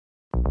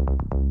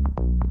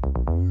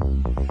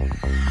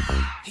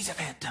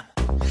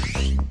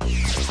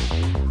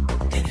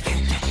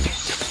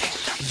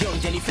Young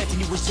Danny Fenton,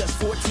 he was just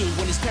 14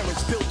 when his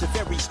parents built a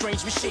very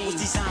strange machine. It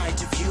was designed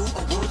to view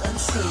a world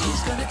unseen.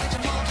 He's gonna catch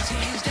 'em all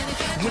disease, Danny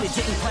Fenton. When it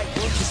didn't quite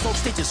work, his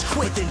folks, they just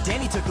quit. Then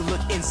Danny took a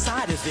look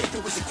inside of it.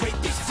 There was a great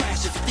big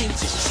flash, everything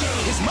just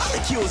changed. His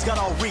molecules got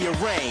all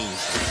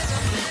rearranged.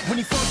 When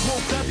he first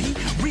woke up, he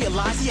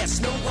realized he had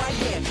snow white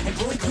hair and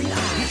glowing green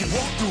eyes. He could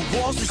walk through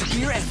walls,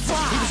 disappear, and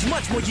fly. He was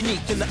much more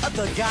unique than the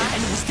other guy,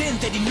 and it was then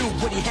that he knew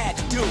what he had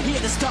to do. He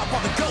had to stop all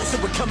the ghosts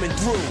that were coming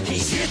through.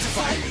 He's here to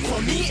fight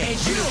for me and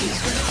you. He's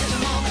gonna catch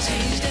 'em all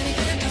disease, Danny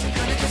Phantom.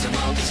 Gonna catch 'em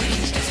all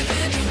disease, Danny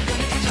Phantom.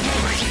 Gonna catch 'em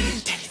all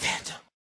disease.